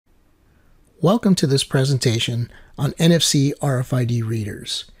Welcome to this presentation on NFC RFID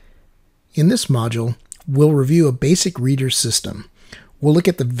readers. In this module, we'll review a basic reader system. We'll look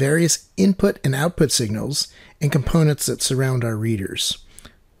at the various input and output signals and components that surround our readers.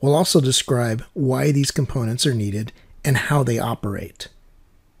 We'll also describe why these components are needed and how they operate.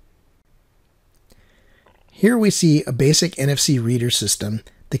 Here we see a basic NFC reader system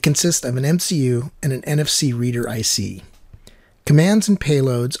that consists of an MCU and an NFC reader IC. Commands and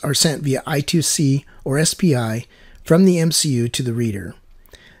payloads are sent via I2C or SPI from the MCU to the reader.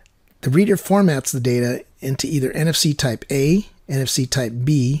 The reader formats the data into either NFC type A, NFC type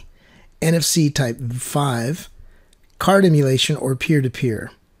B, NFC type 5, card emulation, or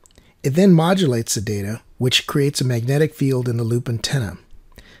peer-to-peer. It then modulates the data, which creates a magnetic field in the loop antenna.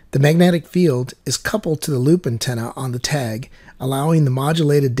 The magnetic field is coupled to the loop antenna on the tag, allowing the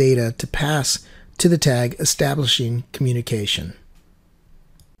modulated data to pass to the tag, establishing communication.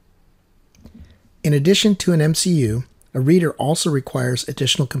 In addition to an MCU, a reader also requires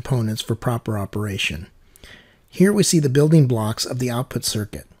additional components for proper operation. Here we see the building blocks of the output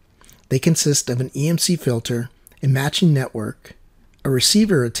circuit. They consist of an EMC filter, a matching network, a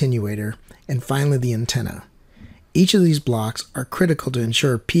receiver attenuator, and finally the antenna. Each of these blocks are critical to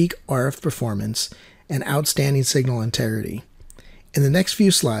ensure peak RF performance and outstanding signal integrity. In the next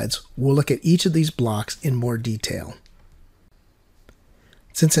few slides, we'll look at each of these blocks in more detail.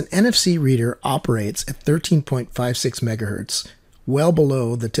 Since an NFC reader operates at 13.56 MHz, well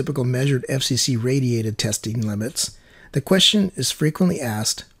below the typical measured FCC radiated testing limits, the question is frequently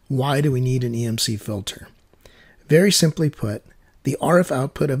asked, why do we need an EMC filter? Very simply put, the RF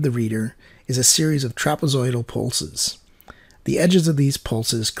output of the reader is a series of trapezoidal pulses. The edges of these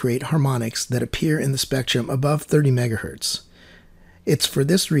pulses create harmonics that appear in the spectrum above 30 MHz. It's for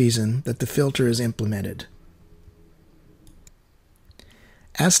this reason that the filter is implemented.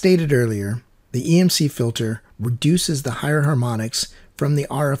 As stated earlier, the EMC filter reduces the higher harmonics from the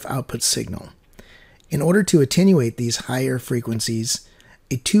RF output signal. In order to attenuate these higher frequencies,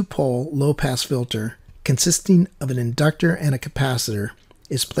 a two-pole low-pass filter consisting of an inductor and a capacitor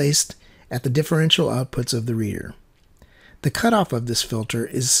is placed at the differential outputs of the reader. The cutoff of this filter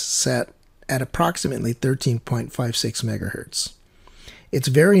is set at approximately 13.56 MHz. It's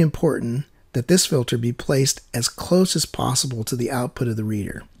very important that this filter be placed as close as possible to the output of the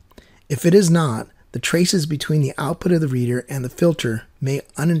reader. If it is not, the traces between the output of the reader and the filter may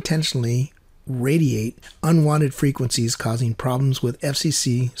unintentionally radiate unwanted frequencies, causing problems with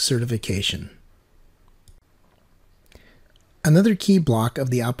FCC certification. Another key block of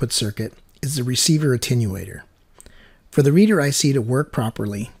the output circuit is the receiver attenuator. For the reader IC to work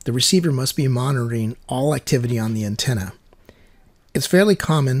properly, the receiver must be monitoring all activity on the antenna. It's fairly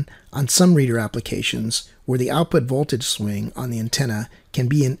common on some reader applications where the output voltage swing on the antenna can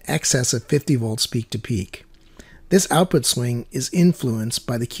be in excess of 50 volts peak to peak. This output swing is influenced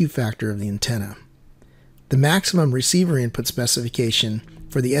by the Q factor of the antenna. The maximum receiver input specification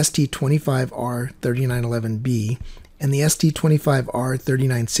for the ST25R3911B and the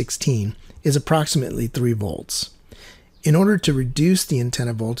ST25R3916 is approximately 3 volts. In order to reduce the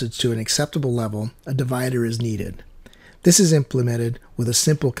antenna voltage to an acceptable level, a divider is needed. This is implemented with a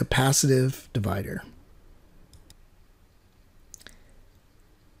simple capacitive divider.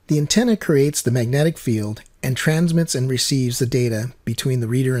 The antenna creates the magnetic field and transmits and receives the data between the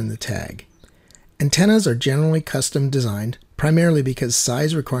reader and the tag. Antennas are generally custom designed, primarily because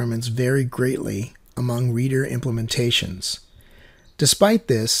size requirements vary greatly among reader implementations. Despite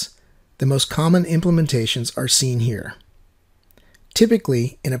this, the most common implementations are seen here.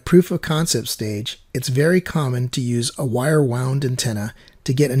 Typically, in a proof of concept stage, it's very common to use a wire-wound antenna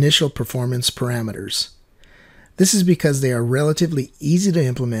to get initial performance parameters. This is because they are relatively easy to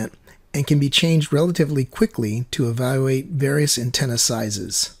implement and can be changed relatively quickly to evaluate various antenna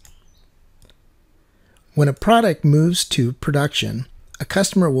sizes. When a product moves to production, a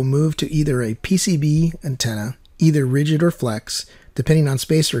customer will move to either a PCB antenna, either rigid or flex, depending on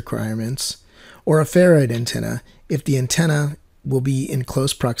space requirements, or a ferrite antenna if the antenna will be in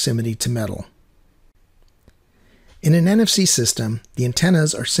close proximity to metal. In an NFC system, the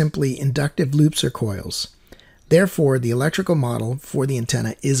antennas are simply inductive loops or coils. Therefore, the electrical model for the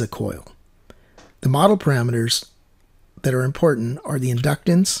antenna is a coil. The model parameters that are important are the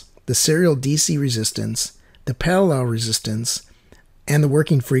inductance, the serial DC resistance, the parallel resistance, and the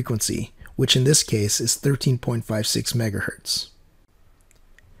working frequency, which in this case is 13.56 MHz.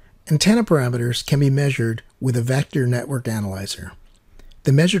 Antenna parameters can be measured with a vector network analyzer.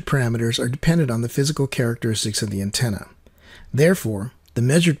 The measured parameters are dependent on the physical characteristics of the antenna. Therefore, the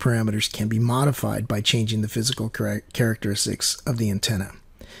measured parameters can be modified by changing the physical characteristics of the antenna.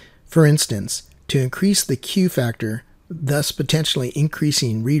 For instance, to increase the Q factor, thus potentially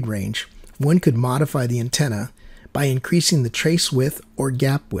increasing read range, one could modify the antenna by increasing the trace width or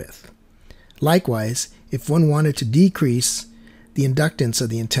gap width. Likewise, if one wanted to decrease the inductance of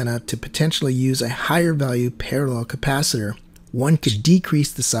the antenna to potentially use a higher value parallel capacitor, one could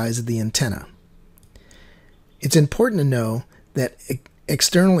decrease the size of the antenna. It's important to know that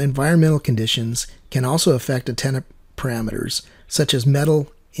external environmental conditions can also affect antenna parameters, such as metal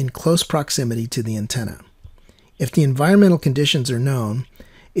in close proximity to the antenna. If the environmental conditions are known,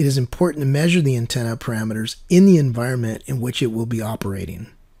 it is important to measure the antenna parameters in the environment in which it will be operating.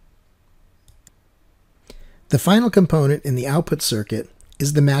 The final component in the output circuit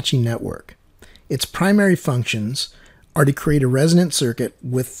is the matching network. Its primary functions are to create a resonant circuit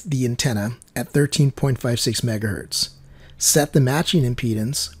with the antenna at 13.56 MHz, set the matching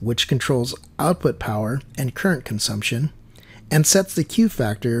impedance, which controls output power and current consumption, and sets the Q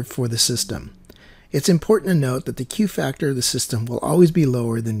factor for the system. It's important to note that the Q factor of the system will always be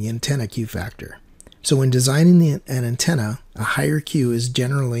lower than the antenna Q factor. So when designing an antenna, a higher Q is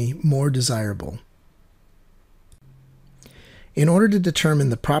generally more desirable. In order to determine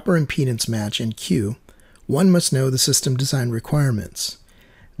the proper impedance match and Q, one must know the system design requirements.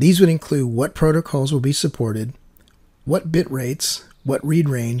 These would include what protocols will be supported, what bit rates, what read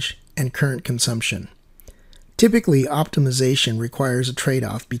range, and current consumption. Typically, optimization requires a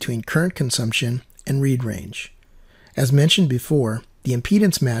trade-off between current consumption and read range. As mentioned before, the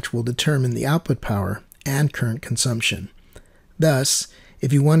impedance match will determine the output power and current consumption. Thus,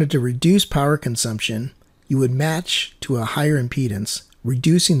 if you wanted to reduce power consumption, you would match to a higher impedance,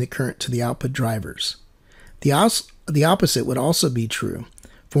 reducing the current to the output drivers. The opposite would also be true.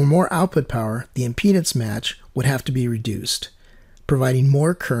 For more output power, the impedance match would have to be reduced, providing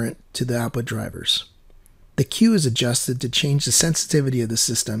more current to the output drivers. The Q is adjusted to change the sensitivity of the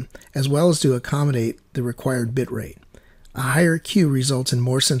system as well as to accommodate the required bit rate. A higher Q results in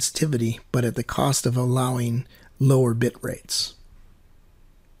more sensitivity, but at the cost of allowing lower bit rates.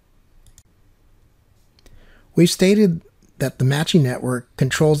 We've stated that the matching network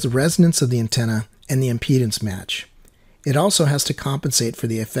controls the resonance of the antenna and the impedance match. It also has to compensate for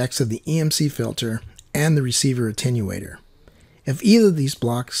the effects of the EMC filter and the receiver attenuator. If either of these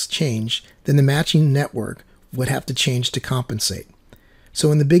blocks change, then the matching network would have to change to compensate.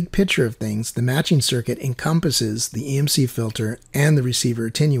 So in the big picture of things, the matching circuit encompasses the EMC filter and the receiver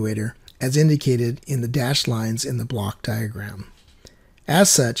attenuator as indicated in the dashed lines in the block diagram. As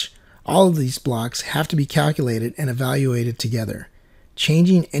such, all of these blocks have to be calculated and evaluated together.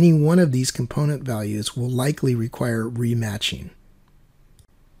 Changing any one of these component values will likely require rematching.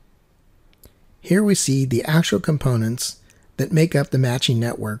 Here we see the actual components that make up the matching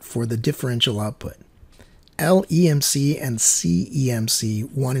network for the differential output. LEMC and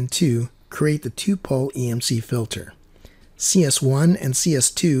CEMC 1 and 2 create the two-pole EMC filter. CS1 and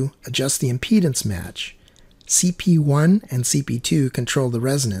CS2 adjust the impedance match. CP1 and CP2 control the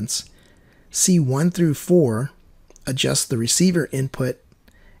resonance. C1 through 4 adjust the receiver input,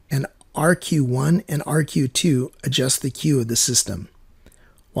 and RQ1 and RQ2 adjust the Q of the system.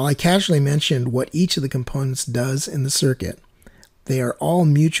 While I casually mentioned what each of the components does in the circuit, they are all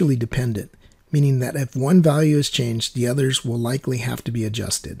mutually dependent, meaning that if one value is changed, the others will likely have to be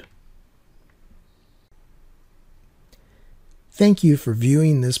adjusted. Thank you for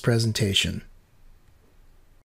viewing this presentation.